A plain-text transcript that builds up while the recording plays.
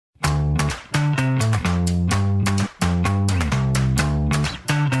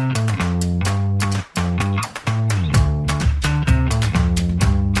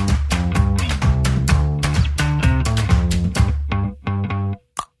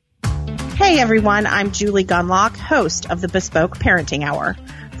Hey everyone, I'm Julie Gunlock, host of the Bespoke Parenting Hour.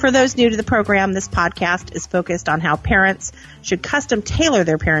 For those new to the program, this podcast is focused on how parents should custom tailor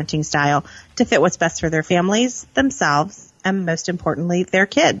their parenting style to fit what's best for their families, themselves, and most importantly, their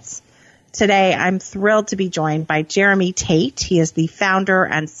kids. Today, I'm thrilled to be joined by Jeremy Tate. He is the founder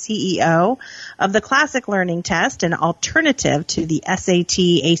and CEO of the Classic Learning Test, an alternative to the SAT,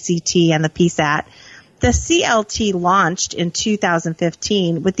 ACT, and the PSAT. The CLT launched in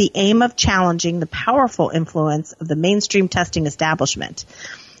 2015 with the aim of challenging the powerful influence of the mainstream testing establishment.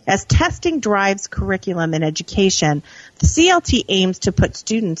 As testing drives curriculum in education, the CLT aims to put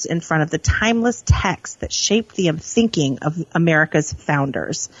students in front of the timeless texts that shaped the thinking of America's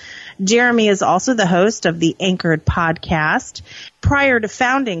founders. Jeremy is also the host of the Anchored podcast. Prior to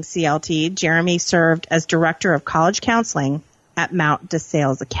founding CLT, Jeremy served as director of college counseling at Mount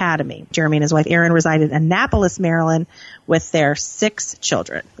DeSales Academy. Jeremy and his wife Erin reside in Annapolis, Maryland, with their 6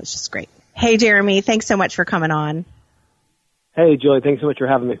 children, which is great. Hey, Jeremy, thanks so much for coming on. Hey, Julie, thanks so much for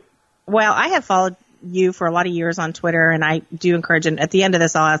having me. Well, I have followed you for a lot of years on Twitter, and I do encourage, and at the end of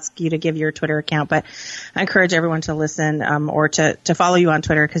this, I'll ask you to give your Twitter account, but I encourage everyone to listen or to follow you on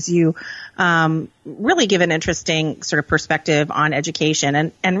Twitter because you really give an interesting sort of perspective on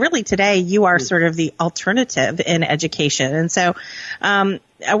education. And really today, you are sort of the alternative in education. And so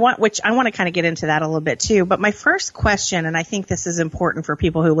I want to kind of get into that a little bit too. But my first question, and I think this is important for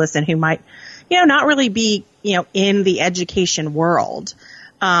people who listen who might, not really be, in the education world,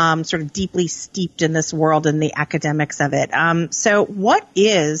 sort of deeply steeped in this world and the academics of it. So what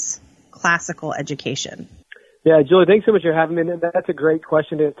is classical education? Yeah, Julie, thanks so much for having me. And that's a great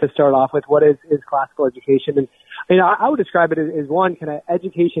question to start off with. What is classical education? And, I would describe it as one kind of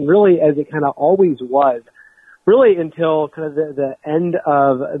education really as it kind of always was, really until kind of the end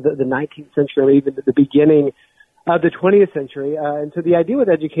of the 19th century or even the beginning of the 20th century. And so the idea with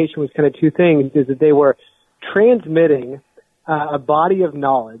education was kind of two things, is that they were transmitting a body of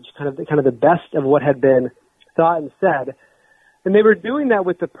knowledge, kind of the best of what had been thought and said. And they were doing that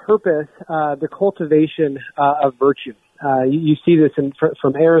with the purpose, the cultivation of virtue. You see this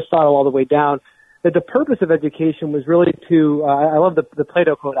from Aristotle all the way down, that the purpose of education was really to, I love the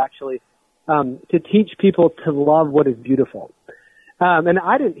Plato quote actually, to teach people to love what is beautiful. And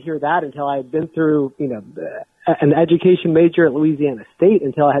I didn't hear that until I had been through, an education major at Louisiana State,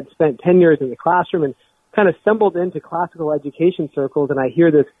 until I had spent 10 years in the classroom and kind of stumbled into classical education circles. And I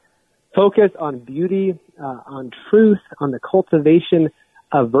hear this focus on beauty, on truth, on the cultivation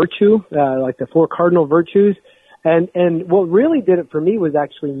of virtue, like the 4 cardinal virtues. And what really did it for me was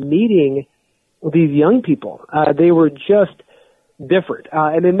actually meeting these young people. They were just different.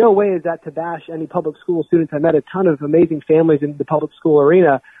 And in no way is that to bash any public school students. I met a ton of amazing families in the public school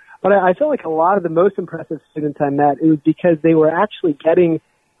arena, but I feel like a lot of the most impressive students I met, it was because they were actually getting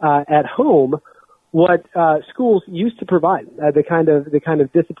at home what schools used to provide, the kind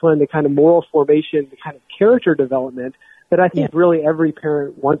of discipline, the kind of moral formation, the kind of character development that I think really every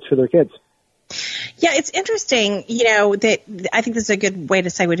parent wants for their kids. Yeah, it's interesting, that I think this is a good way to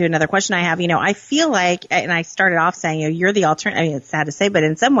segue to another question I have. I feel like, and I started off saying, you're the alternative. I mean, it's sad to say, but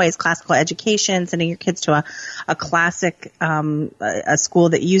in some ways, classical education, sending your kids to a classic, a school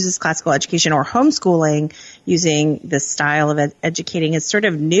that uses classical education, or homeschooling using this style of educating is sort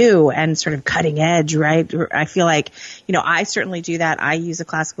of new and sort of cutting edge, right? I feel like, I certainly do that. I use a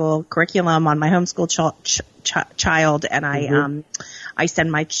classical curriculum on my homeschool child, and I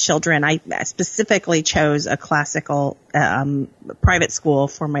send my children. I specifically chose a classical private school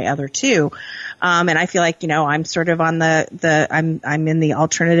for my other 2, and I feel like I'm sort of on I'm in the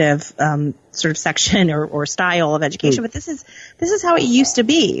alternative sort of section or style of education. But this is how it used to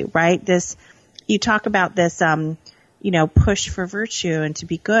be, right? You talk about this push for virtue and to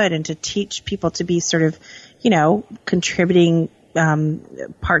be good and to teach people to be sort of contributing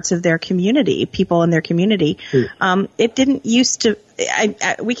parts of their community, people in their community. It didn't used to,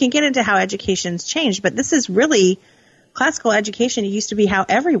 we can get into how education's changed, but this is really classical education. It used to be how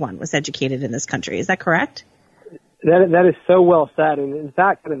everyone was educated in this country. Is that correct? That is so well said. And in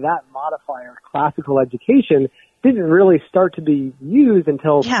fact, kind of that modifier, classical education, didn't really start to be used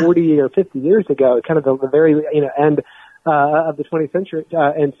until 40 or 50 years ago, kind of the very end of the 20th century.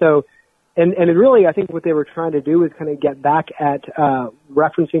 And so, and it really, I think what they were trying to do is kind of get back at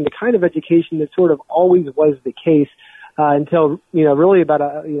referencing the kind of education that sort of always was the case until, really about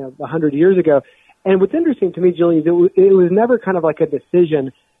 100 years ago. And what's interesting to me, Julie, is it was never kind of like a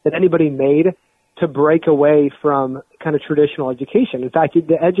decision that anybody made to break away from kind of traditional education. In fact,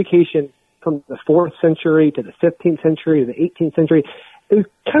 the education from the 4th century to the 15th century to the 18th century, it was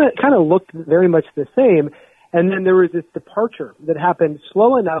kind of looked very much the same. And then there was this departure that happened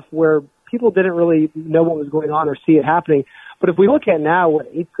slow enough where people didn't really know what was going on or see it happening. But if we look at now what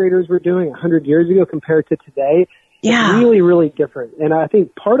eighth graders were doing 100 years ago compared to today, it's really, really different. And I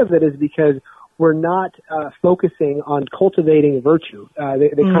think part of it is because we're not focusing on cultivating virtue,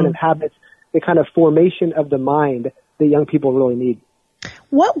 the kind of habits, the kind of formation of the mind that young people really need.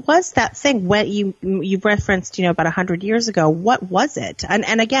 What was that thing when you referenced, about 100 years ago? What was it?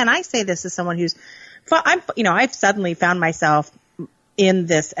 And again, I say this as someone I've suddenly found myself in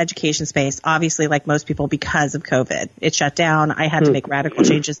this education space, obviously like most people because of COVID. It shut down. I had to make radical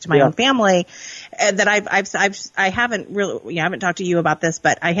changes to my own family that I haven't talked to you about this,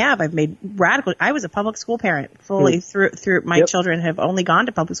 but I've made radical. I was a public school parent fully through my children have only gone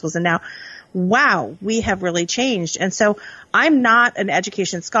to public schools, and now, wow, we have really changed. And so I'm not an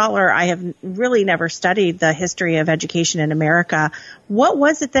education scholar. I have really never studied the history of education in America. What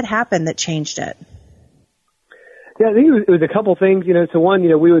was it that happened that changed it? Yeah, I think it was a couple things. So one,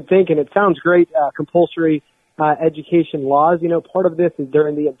 we would think, and it sounds great, compulsory education laws. Part of this is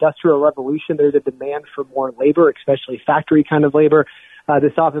during the Industrial Revolution, there's a demand for more labor, especially factory kind of labor.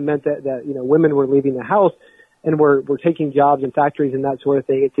 This often meant that women were leaving the house and were taking jobs in factories and that sort of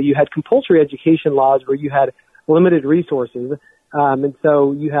thing. And so you had compulsory education laws where you had limited resources. And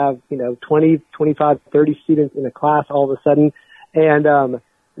so you have, 20, 25, 30 students in a class all of a sudden. And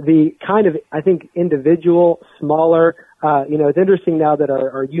the kind of, I think, individual, smaller, it's interesting now that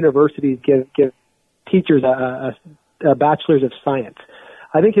our universities give teachers a bachelor's of science.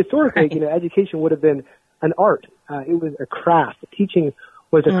 I think historically, education would have been an art. It was a craft. Teaching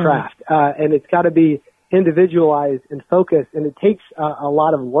was a craft. And it's got to be individualized and focused, and it takes a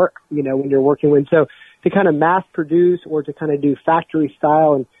lot of work, when you're working with. So to kind of mass produce or to kind of do factory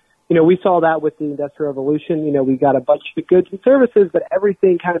style, and we saw that with the Industrial Revolution. We got a bunch of goods and services, but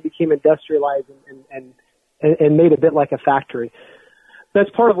everything kind of became industrialized and made a bit like a factory. That's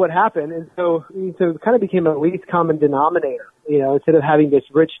part of what happened. And so it kind of became a least common denominator, instead of having this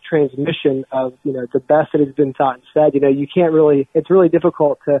rich transmission of, the best that has been taught and said, you can't really, it's really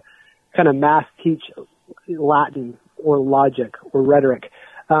difficult to kind of mass teach Latin or logic or rhetoric.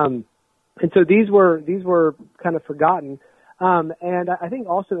 And so these were kind of forgotten. And I think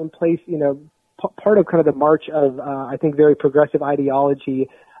also in place, part of kind of the march of, I think, very progressive ideology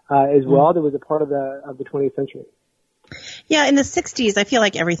as well. That was a part of the 20th century. Yeah, in the 60s, I feel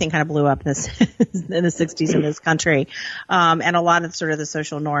like everything kind of blew up in the 60s in this country. And a lot of sort of the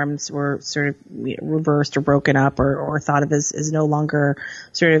social norms were sort of reversed or broken up or thought of as no longer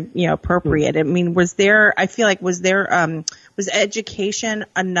sort of, appropriate. I mean, was education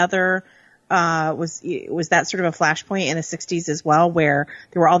another was that sort of a flashpoint in the 60s as well, where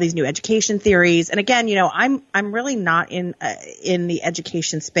there were all these new education theories? And again, I'm really not in the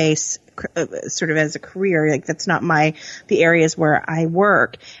education space sort of as a career. Like that's not the areas where I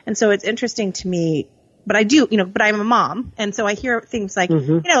work. And so it's interesting to me, but I do, but I'm a mom. And so I hear things like,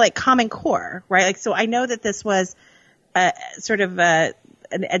 like Common Core, right? Like, so I know that this was sort of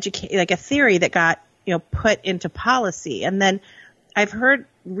like a theory that got, put into policy. And then I've heard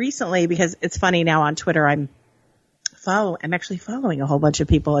recently, because it's funny now on Twitter, I'm actually following a whole bunch of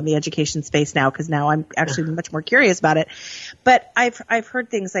people in the education space now, because now I'm actually much more curious about it. But I've heard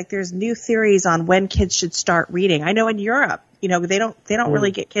things like there's new theories on when kids should start reading. I know in Europe, they don't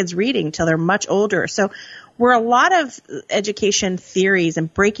really get kids reading till they're much older. So were a lot of education theories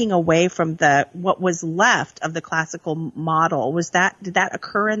and breaking away from what was left of the classical model, did that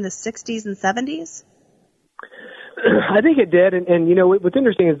occur in the 60s and 70s? I think it did. And what's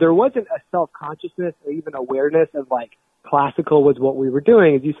interesting is there wasn't a self-consciousness or even awareness of like classical was what we were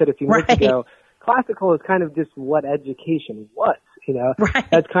doing. As you said a few minutes ago, classical is kind of just what education was, Right.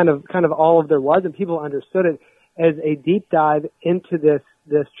 That's kind of all of there was, and people understood it as a deep dive into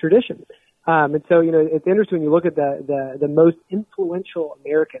this tradition. And so, it's interesting when you look at the most influential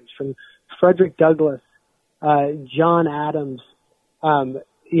Americans, from Frederick Douglass, John Adams,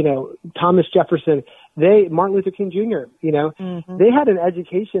 Thomas Jefferson, Martin Luther King Jr., they had an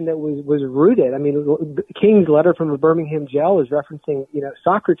education that was rooted. I mean, King's letter from a Birmingham jail is referencing,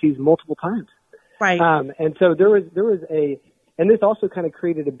 Socrates multiple times. Right. And so there was and this also kind of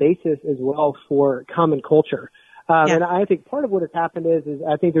created a basis as well for common culture. And I think part of what has happened is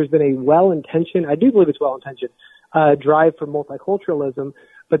I think there's been a well-intentioned, I do believe it's well-intentioned, drive for multiculturalism,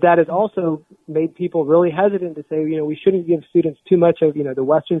 but that has also made people really hesitant to say, we shouldn't give students too much of, the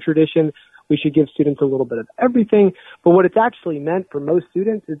Western tradition. We should give students a little bit of everything. But what it's actually meant for most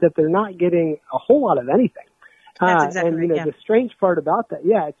students is that they're not getting a whole lot of anything. That's exactly right. The strange part about that,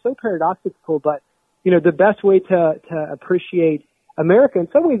 it's so paradoxical, but, the best way to appreciate America in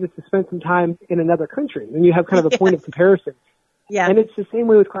some ways is to spend some time in another country. And you have kind of a point of comparison. Yeah. And it's the same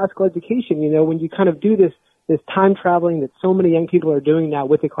way with classical education. You know, when you kind of do this time traveling that so many young people are doing now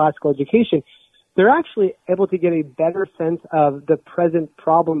with the classical education, they're actually able to get a better sense of the present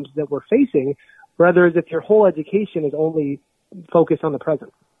problems that we're facing, rather as if your whole education is only focused on the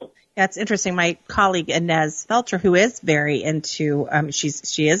present. That's interesting. My colleague Inez Felter, who is very into,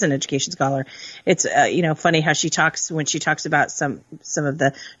 she is an education scholar. It's funny how she talks when she talks about some of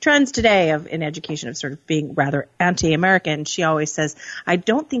the trends today in education of sort of being rather anti-American. She always says, "I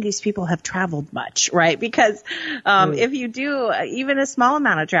don't think these people have traveled much, right?" Because if you do even a small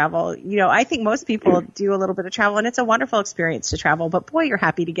amount of travel, I think most people do a little bit of travel, and it's a wonderful experience to travel. But boy, you're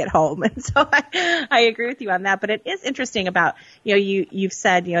happy to get home, and so I agree with you on that. But it is interesting about you've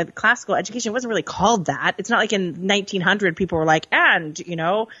said the classical education wasn't really called that. It's not like in 1900 people were like, and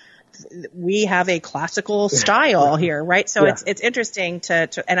we have a classical style here, right? So it's interesting to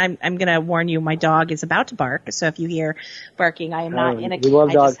and I'm going to warn you, my dog is about to bark. So if you hear barking, I am not in a. We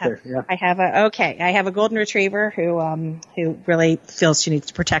love dogs here. Yeah. I have a golden retriever who really feels she needs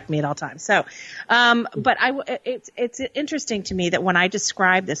to protect me at all times. So, but it's interesting to me that when I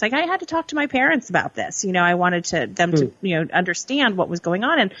describe this, like I had to talk to my parents about this. I wanted them to understand what was going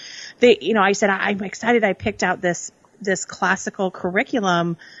on, and I said I'm excited. I picked out this classical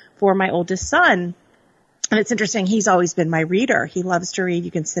curriculum for my oldest son. And it's interesting. He's always been my reader. He loves to read. You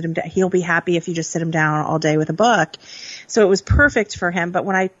can sit him down. He'll be happy if you just sit him down all day with a book. So it was perfect for him. But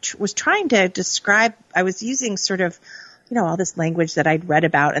when I was trying to describe, I was using sort of, all this language that I'd read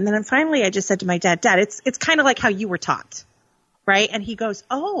about. And then finally I just said to my dad, it's kind of like how you were taught. Right. And he goes,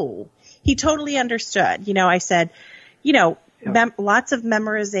 oh, he totally understood. I said, lots of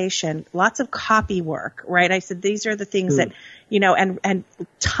memorization, lots of copy work, right? I said, these are the things that, and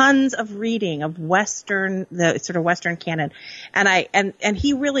tons of reading of the sort of Western canon. And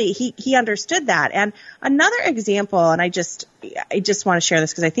he really, he understood that. And another example, and I just want to share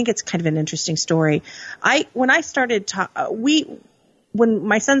this because I think it's kind of an interesting story. When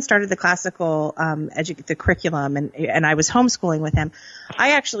my son started the classical the curriculum and I was homeschooling with him,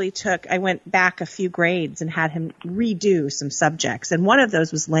 I went back a few grades and had him redo some subjects. And one of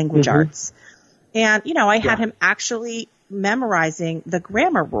those was language arts. And, I had him actually memorizing the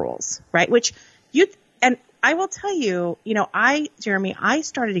grammar rules, right? And I will tell you, Jeremy, I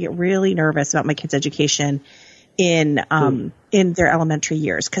started to get really nervous about my kids' education in their elementary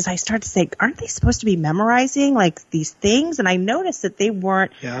years, because I started to say, aren't they supposed to be memorizing like these things? And I noticed that they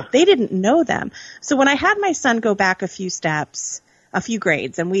didn't know them. So when I had my son go back a few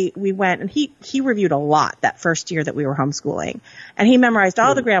grades, and we went, and he reviewed a lot that first year that we were homeschooling, and he memorized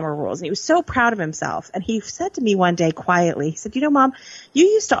all the grammar rules, and he was so proud of himself. And he said to me one day quietly, he said, Mom, you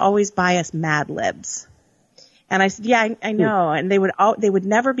used to always buy us Mad Libs. And I said, yeah, I know. And they would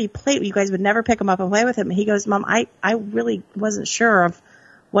never be played. You guys would never pick them up and play with him. And he goes, Mom, I really wasn't sure of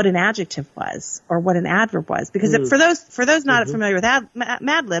what an adjective was or what an adverb was, because for those not familiar with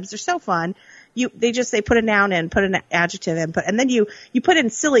Mad Libs, they're so fun. They put a noun in, put an adjective in, and then you put in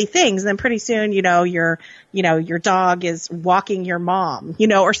silly things, and then pretty soon, your dog is walking your mom,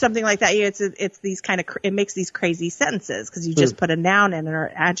 or something like that. It's these it makes these crazy sentences because you just put a noun in or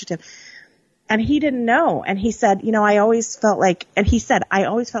an adjective. And he didn't know. And he said, I always felt like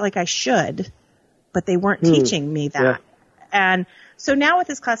I should, but they weren't teaching me that. Yeah. And so now with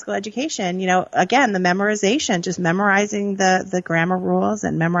this classical education, again, the memorization, just memorizing the grammar rules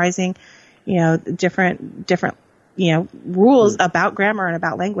and memorizing, different, rules about grammar and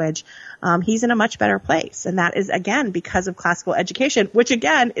about language. He's in a much better place. And that is, again, because of classical education, which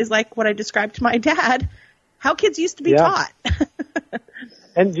again is like what I described to my dad, how kids used to be taught.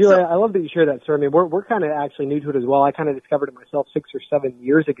 And Julia, I love that you share that story. I mean, we're kind of actually new to it as well. I kind of discovered it myself 6 or 7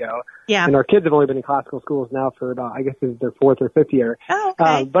 years ago. Yeah. And our kids have only been in classical schools now for about, I guess this is their 4th or 5th year. Oh,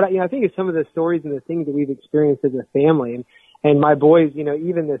 okay. But I think it's some of the stories and the things that we've experienced as a family. And my boys,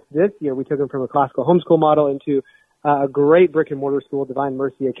 even this year, we took them from a classical homeschool model into a great brick and mortar school, Divine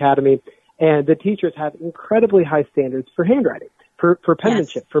Mercy Academy. And the teachers have incredibly high standards for handwriting, for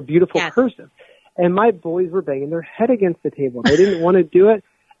penmanship, for beautiful cursive. And my boys were banging their head against the table. They didn't want to do it.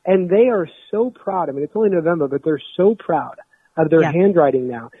 And they are so proud. I mean, it's only November, but they're so proud of their handwriting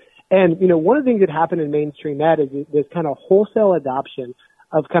now. And, one of the things that happened in mainstream ed is this kind of wholesale adoption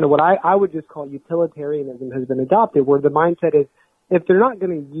of kind of what I would just call utilitarianism has been adopted, where the mindset is, if they're not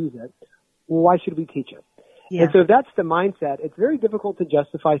going to use it, well, why should we teach it? Yeah. And so if that's the mindset, it's very difficult to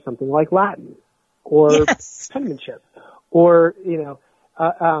justify something like Latin or penmanship or,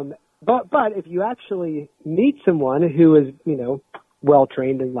 But if you actually meet someone who is, well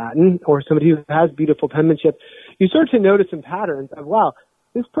trained in Latin or somebody who has beautiful penmanship, you start to notice some patterns of, wow,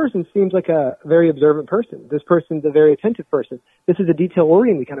 this person seems like a very observant person. This person's a very attentive person. This is a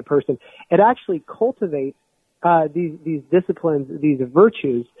detail-oriented kind of person. It actually cultivates these disciplines, these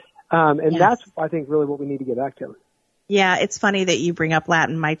virtues, and that's, I think, really what we need to get back to. Yeah, it's funny that you bring up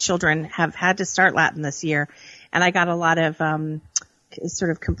Latin. My children have had to start Latin this year, and I got a lot of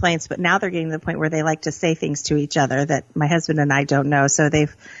sort of complaints, but now they're getting to the point where they like to say things to each other that my husband and I don't know. So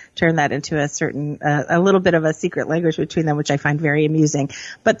they've turned that into a little bit of a secret language between them, which I find very amusing.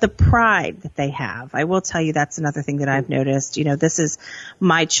 But the pride that they have, I will tell you, that's another thing that I've noticed. You know, this is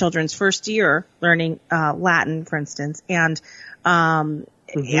my children's first year learning Latin, for instance, and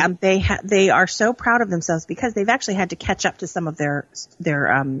and they are so proud of themselves because they've actually had to catch up to some of the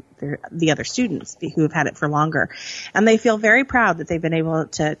other students who have had it for longer, and they feel very proud that they've been able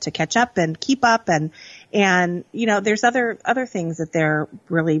to catch up and keep up, and you know, there's other things that they're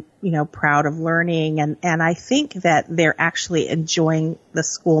really, you know, proud of learning, and I think that they're actually enjoying the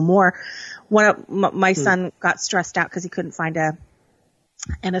school more. My son got stressed out because he couldn't find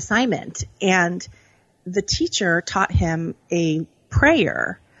an assignment, and the teacher taught him a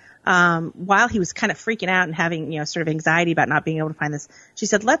prayer while he was kind of freaking out and having, you know, sort of anxiety about not being able to find this. She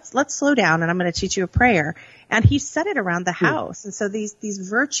said, let's slow down, and I'm going to teach you a prayer. And he said it around the house. And so these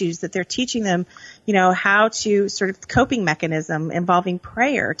virtues that they're teaching them, you know, how to sort of coping mechanism involving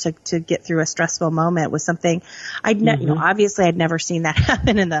prayer to get through a stressful moment was something you know, obviously I'd never seen that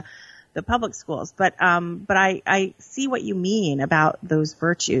happen in the public schools, but I see what you mean about those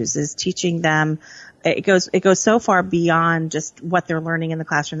virtues, is teaching them. It goes so far beyond just what they're learning in the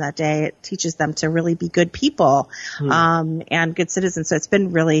classroom that day. It teaches them to really be good people, and good citizens. So it's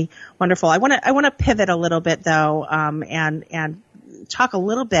been really wonderful. I want to pivot a little bit though, and talk a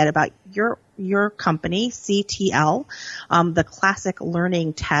little bit about your company, CTL, the Classic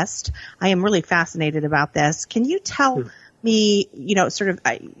Learning Test. I am really fascinated about this. Can you tell me, you know, sort of,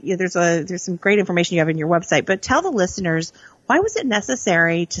 there's some great information you have in your website, but tell the listeners, why was it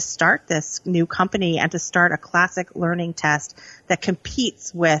necessary to start this new company and to start a classic learning test that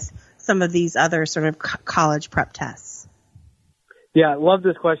competes with some of these other sort of college prep tests? Yeah, I love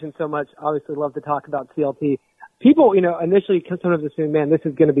this question so much. Obviously love to talk about CLT. People, you know, initially sometimes assume, man, this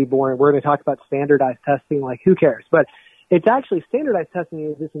is going to be boring. We're going to talk about standardized testing, like who cares? But it's actually, standardized testing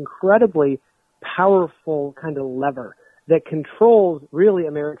is this incredibly powerful kind of lever that controls really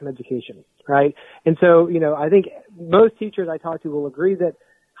American education, right? And so, you know, I think most teachers I talk to will agree that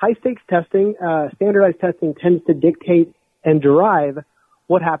high stakes testing, standardized testing tends to dictate and drive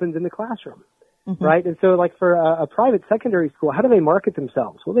what happens in the classroom, right? And so like for a private secondary school, how do they market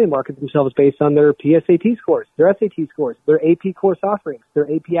themselves? Well, they market themselves based on their PSAT scores, their SAT scores, their AP course offerings, their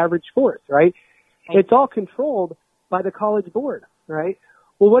AP average scores, right? It's all controlled by the College Board, right?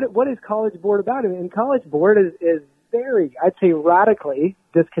 Well, what is College Board about? And College Board is very, I'd say, radically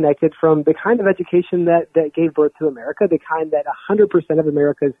disconnected from the kind of education that gave birth to America, the kind that 100% of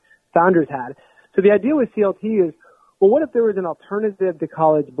America's founders had. So the idea with CLT is, well, what if there was an alternative to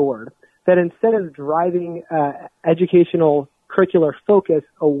College Board that instead of driving educational curricular focus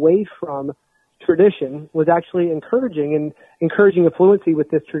away from tradition was actually encouraging a fluency with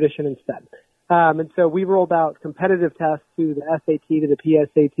this tradition instead. And so we rolled out competitive tests to the SAT, to the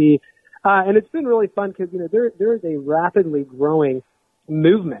PSAT, and it's been really fun because, you know, there is a rapidly growing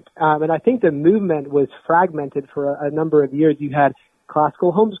movement. And I think the movement was fragmented for a number of years. You had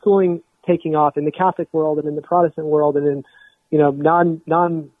classical homeschooling taking off in the Catholic world and in the Protestant world and in, you know,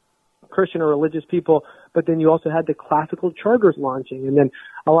 non-Christian or religious people. But then you also had the classical charters launching, and then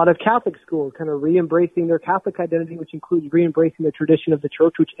a lot of Catholic schools kind of re-embracing their Catholic identity, which includes re-embracing the tradition of the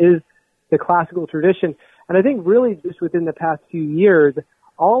church, which is the classical tradition. And I think really just within the past few years,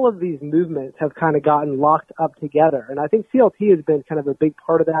 all of these movements have kind of gotten locked up together. And I think CLT has been kind of a big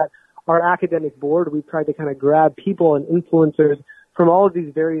part of that. Our academic board, we've tried to kind of grab people and influencers from all of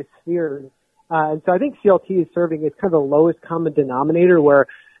these various spheres. And so I think CLT is serving as kind of the lowest common denominator, where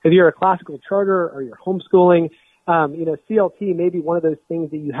if you're a classical charter or you're homeschooling, you know, CLT may be one of those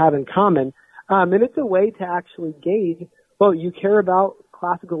things that you have in common. And it's a way to actually gauge, well, you care about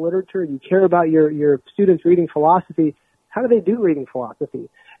classical literature, you care about your students reading philosophy. How do they do reading philosophy?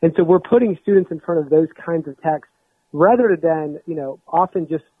 And so we're putting students in front of those kinds of texts rather than, you know, often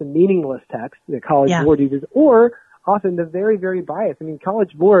just the meaningless text that College Board uses, or often the very, very biased. I mean,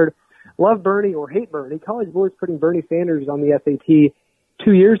 College Board, love Bernie or hate Bernie, College Board's putting Bernie Sanders on the SAT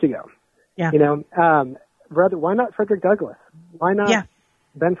 2 years ago. Yeah. You know, rather, why not Frederick Douglass? Why not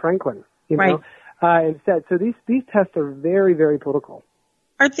Ben Franklin? You know, instead. So these tests are very, very political.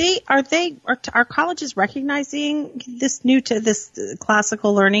 Are colleges recognizing this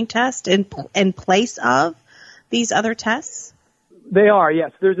classical learning test in place of these other tests? They are,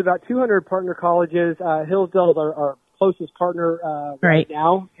 yes. There's about 200 partner colleges. Hillsdale is our closest partner right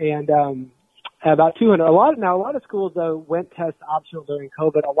now, and about 200. A lot of schools though went test optional during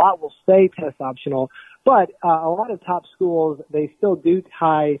COVID. A lot will stay test optional, but a lot of top schools, they still do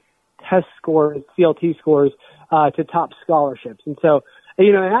tie test scores, CLT scores, to top scholarships. And so,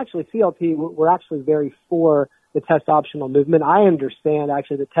 and actually CLT, we're actually very for the test optional movement. I understand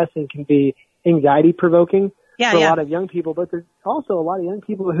actually that testing can be anxiety provoking for a lot of young people, but there's also a lot of young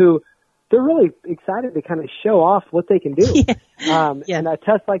people who they're really excited to kind of show off what they can do. And a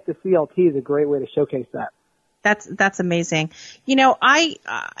test like the CLT is a great way to showcase that. That's amazing. I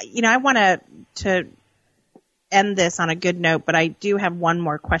want to end this on a good note, but I do have one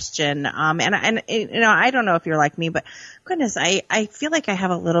more question. And I don't know if you're like me, but goodness, I feel like I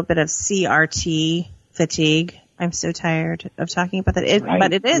have a little bit of CRT fatigue. I'm so tired of talking about that.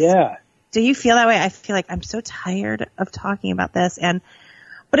 But it is. Yeah. Do you feel that way? I feel like I'm so tired of talking about this,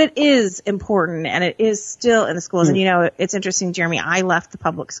 but it is important, and it is still in the schools. And it's interesting, Jeremy. I left the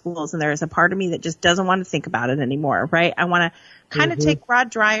public schools, and there is a part of me that just doesn't want to think about it anymore. Right? I want to kind of take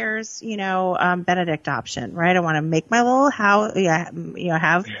Rod Dreyer's, Benedict option. Right? I want to make my little house.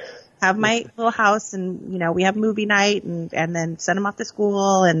 Have my little house, and we have movie night, and then send them off to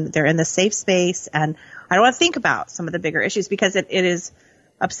school, and they're in the safe space, and I don't want to think about some of the bigger issues because it is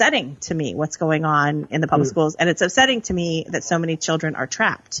upsetting to me what's going on in the public schools. And it's upsetting to me that so many children are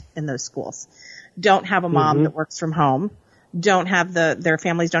trapped in those schools, don't have a mom that works from home, their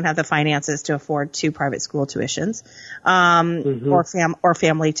families don't have the finances to afford 2 private school tuitions, or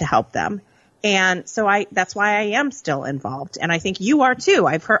family to help them. And so that's why I am still involved. And I think you are too.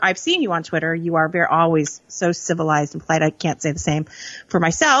 I've seen you on Twitter. You are always so civilized and polite. I can't say the same for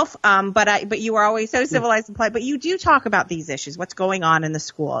myself. But you are always so civilized and polite, but you do talk about these issues, what's going on in the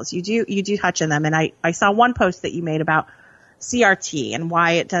schools. You do touch on them. And I saw one post that you made about CRT and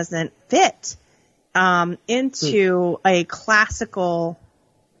why it doesn't fit, into a classical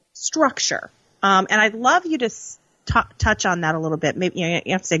structure. And I'd love you to touch on that a little bit. Maybe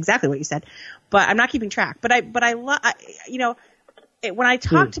you have to say exactly what you said, but I'm not keeping track. But I love, when I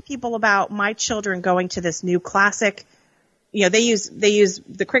talk to people about my children going to this new classic, they use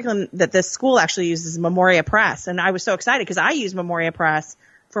the curriculum that this school actually uses, Memoria Press, and I was so excited because I use Memoria Press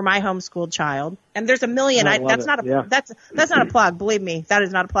for my homeschooled child. And there's a million. That's not a plug. Believe me, that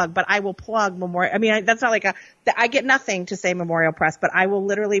is not a plug. But I will plug Memoria. I mean, that's not like I get nothing to say Memorial Press, but I will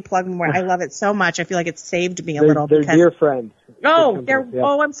literally plug Memoria. I love it so much. I feel like it's saved me a little. They're dear friends.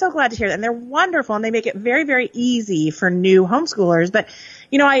 I'm so glad to hear that. And they're wonderful, and they make it very, very easy for new homeschoolers. But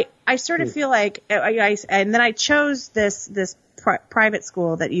I sort of feel like and then I chose this private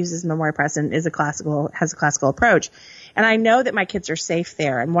school that uses Memoria Press and has a classical approach. And I know that my kids are safe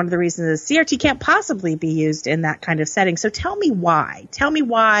there. And one of the reasons is CRT can't possibly be used in that kind of setting. So tell me why. Tell me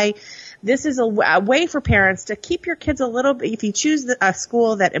why this is a way for parents to keep your kids a little bit. If you choose a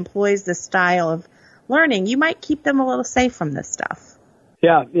school that employs this style of learning, you might keep them a little safe from this stuff.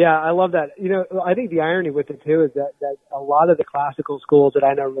 Yeah, I love that. I think the irony with it too is that a lot of the classical schools that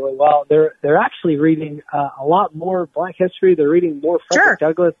I know really well, they're actually reading a lot more Black history. They're reading more Frederick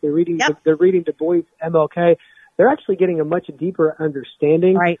Douglass. They're reading Du Bois, MLK. They're actually getting a much deeper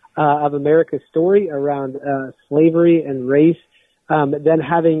understanding of America's story around slavery and race than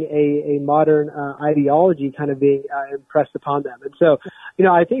having a modern ideology kind of being impressed upon them. And so,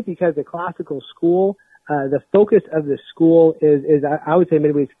 I think because the classical school, the focus of the school is I would say in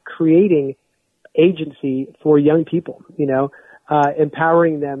many ways creating agency for young people,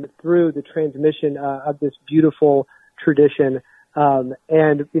 empowering them through the transmission of this beautiful tradition.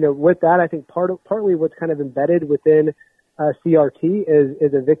 With that, I think partly what's kind of embedded within CRT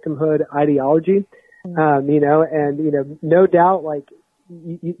is a victimhood ideology, no doubt, like,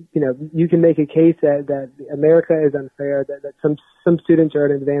 you can make a case that America is unfair, that some students are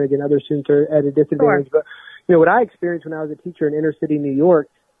at an advantage and other students are at a disadvantage. Sure. But, what I experienced when I was a teacher in inner city New York,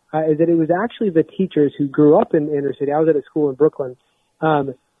 is that it was actually the teachers who grew up in inner city. I was at a school in Brooklyn,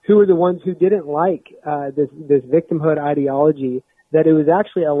 who were the ones who didn't like this victimhood ideology, that it was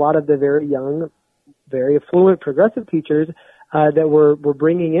actually a lot of the very young, very affluent progressive teachers that were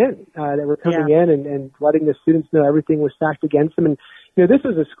bringing in, that were coming in and letting the students know everything was stacked against them. And, this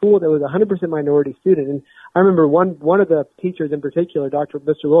was a school that was 100% minority student. And I remember one of the teachers in particular,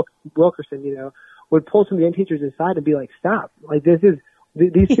 Mr. Wilkerson, would pull some of the young teachers aside and be like, stop. Like, these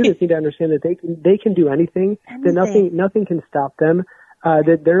students need to understand that they can do anything, that nothing can stop them.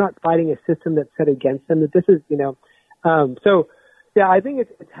 That they're not fighting a system that's set against them, that this is, so, Yeah, I think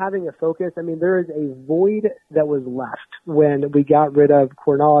it's having a focus. I mean, there is a void that was left when we got rid of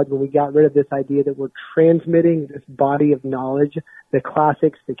core knowledge, when we got rid of this idea that we're transmitting this body of knowledge, the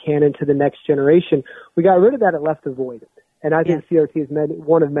classics, the canon to the next generation. We got rid of that, it left a void. And I think CRT is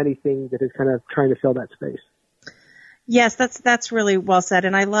one of many things that is kind of trying to fill that space. Yes, that's really well said,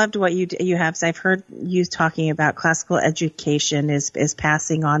 and I loved what you have. So I've heard you talking about classical education is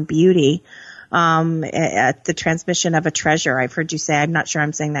passing on beauty, at the transmission of a treasure. I've heard you say. I'm not sure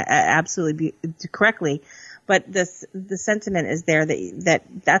I'm saying that absolutely correctly, but the sentiment is there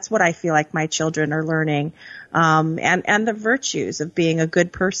that's what I feel like my children are learning, and the virtues of being a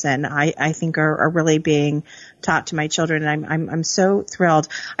good person. I think are really being taught to my children, and I'm so thrilled.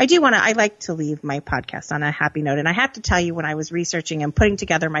 I like to leave my podcast on a happy note, and I have to tell you, when I was researching and putting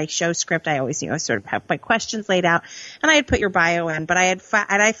together my show script, I always sort of have my questions laid out, and I had put your bio in, but I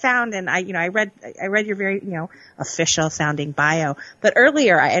read your very official sounding bio, but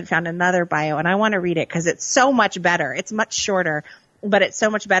earlier I had found another bio, and I want to read it because it's so much better. It's much shorter, but it's so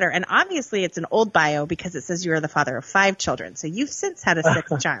much better. And obviously it's an old bio because it says you are the father of 5 children. So you've since had a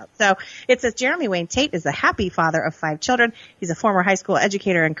 6th child. So it says Jeremy Wayne Tate is a happy father of 5 children. He's a former high school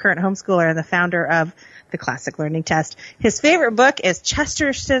educator and current homeschooler and the founder of the Classic Learning Test. His favorite book is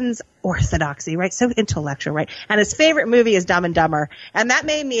Chesterton's Orthodoxy, right? So intellectual, right? And his favorite movie is Dumb and Dumber. And that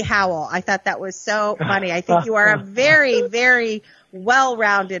made me howl. I thought that was so funny. I think you are a very, very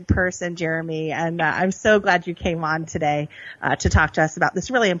well-rounded person, Jeremy, and I'm so glad you came on today to talk to us about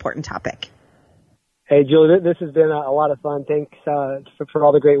this really important topic. Hey, Julie, this has been a lot of fun. Thanks for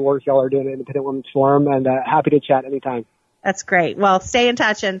all the great work y'all are doing at Independent Women's Forum, and happy to chat anytime. That's great. Well, stay in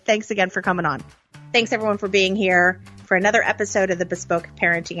touch, and thanks again for coming on. Thanks, everyone, for being here for another episode of the Bespoke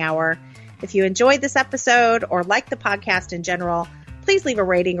Parenting Hour. If you enjoyed this episode or like the podcast in general, please leave a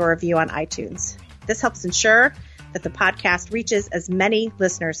rating or review on iTunes. This helps ensure that the podcast reaches as many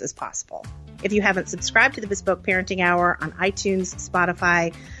listeners as possible. If you haven't subscribed to the Bespoke Parenting Hour on iTunes,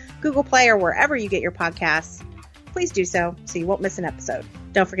 Spotify, Google Play, or wherever you get your podcasts, please do so you won't miss an episode.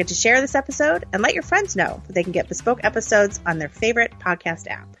 Don't forget to share this episode and let your friends know that they can get Bespoke episodes on their favorite podcast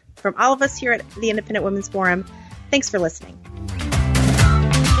app. From all of us here at the Independent Women's Forum, thanks for listening.